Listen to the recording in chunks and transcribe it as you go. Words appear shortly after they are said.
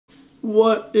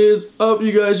What is up,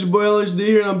 you guys? Your boy Alex D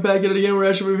here, and I'm back at it again. We're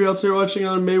actually out there watching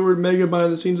another MAYWARD Mega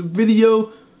behind the scenes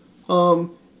video.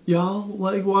 Y'all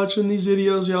like watching these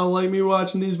videos. Y'all like me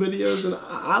watching these videos, and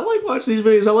I like watching these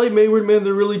videos. I like MAYWARD, man.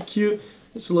 They're really cute.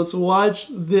 So let's watch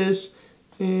this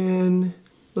and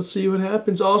let's see what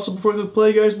happens. Also, before I click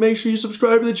play, guys, make sure you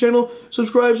subscribe to the channel.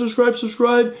 Subscribe.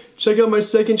 Check out my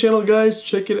second channel, guys.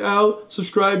 Check it out.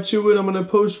 Subscribe to it. I'm gonna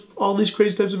post all these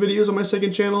crazy types of videos on my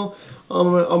second channel.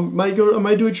 I might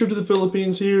do a trip to the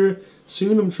Philippines here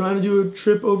soon. I'm trying to do a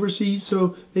trip overseas,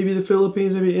 so maybe the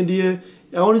Philippines, maybe India.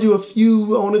 I want to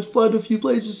fly to a few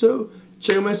places, so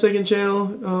check out my second channel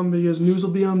because news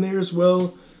will be on there as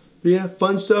well. But yeah,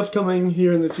 fun stuff coming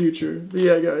here in the future. But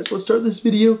yeah, guys, let's start this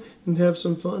video and have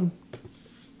some fun.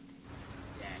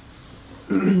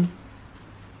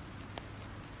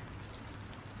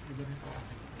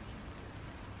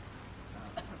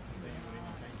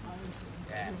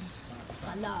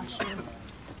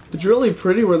 It's really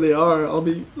pretty where they are. I'll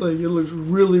be like, it looks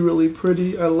really, really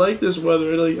pretty. I like this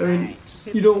weather. Like, I mean,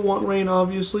 you don't want rain,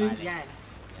 obviously,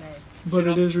 but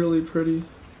it is really pretty.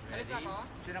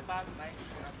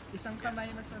 It's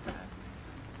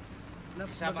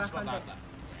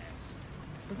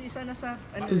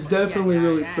definitely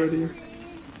really pretty.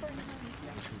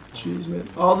 Jeez, man,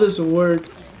 all this work.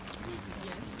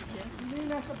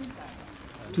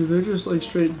 Dude, they're just like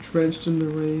straight drenched in the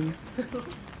rain.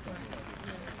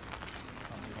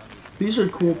 These are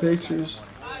cool pictures.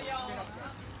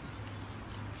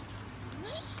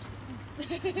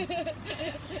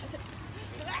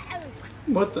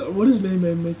 What is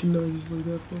May making noises like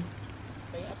that for?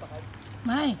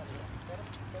 May!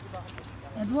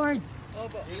 Edward!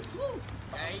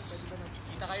 Guys,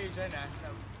 kita kayo dyan ah.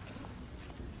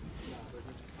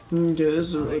 Okay, this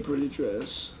is a really pretty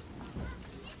dress.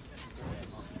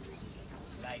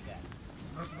 Like that.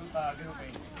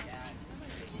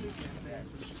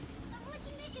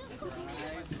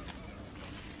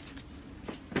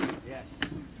 Yes.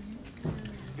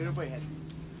 Good boy head.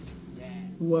 Yeah.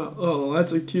 Wow. Oh,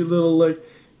 that's a cute little like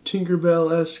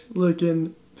Tinkerbell-esque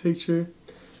looking picture.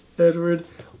 Edward.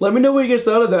 Let me know what you guys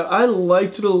thought of that. I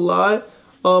liked it a lot.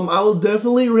 I will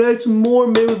definitely react to more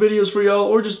MAYWARD videos for y'all,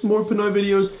 or just more Pinoy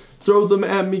videos. Throw them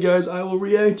at me, guys. I will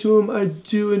react to them. I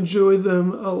do enjoy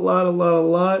them a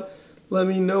lot. Let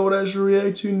me know what I should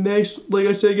react to next. Like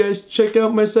I said, guys, check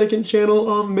out my second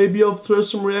channel. Maybe I'll throw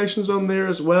some reactions on there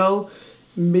as well.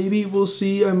 Maybe we'll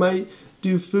see. I might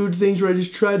do food things where I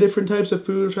just try different types of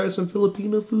food. Try some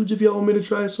Filipino foods if y'all want me to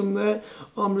try some of that.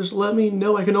 Just let me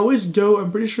know. I can always go.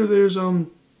 I'm pretty sure there's that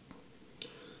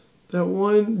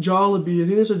one Jollibee. I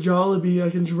think there's a Jollibee. I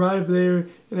can drive there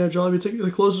and have Jollibee. It's like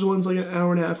the closest one's like an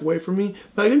hour and a half away from me.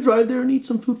 But I can drive there and eat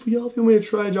some food for y'all if you want me to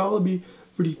try Jollibee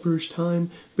for the first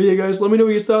time. But yeah, guys, let me know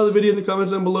what you thought of the video in the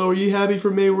comments down below. Are you happy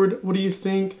for MAYWARD? What do you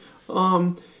think?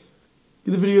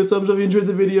 Give the video a thumbs up if you enjoyed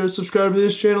the video. Subscribe to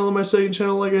this channel and my second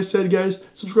channel. Like I said, guys,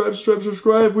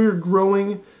 subscribe. We're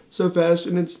growing so fast,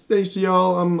 and it's thanks to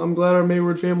y'all. I'm glad our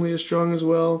MAYWARD family is strong as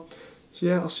well. So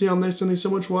yeah, I'll see y'all next time. Thanks so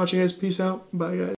much for watching, guys. Peace out. Bye, guys.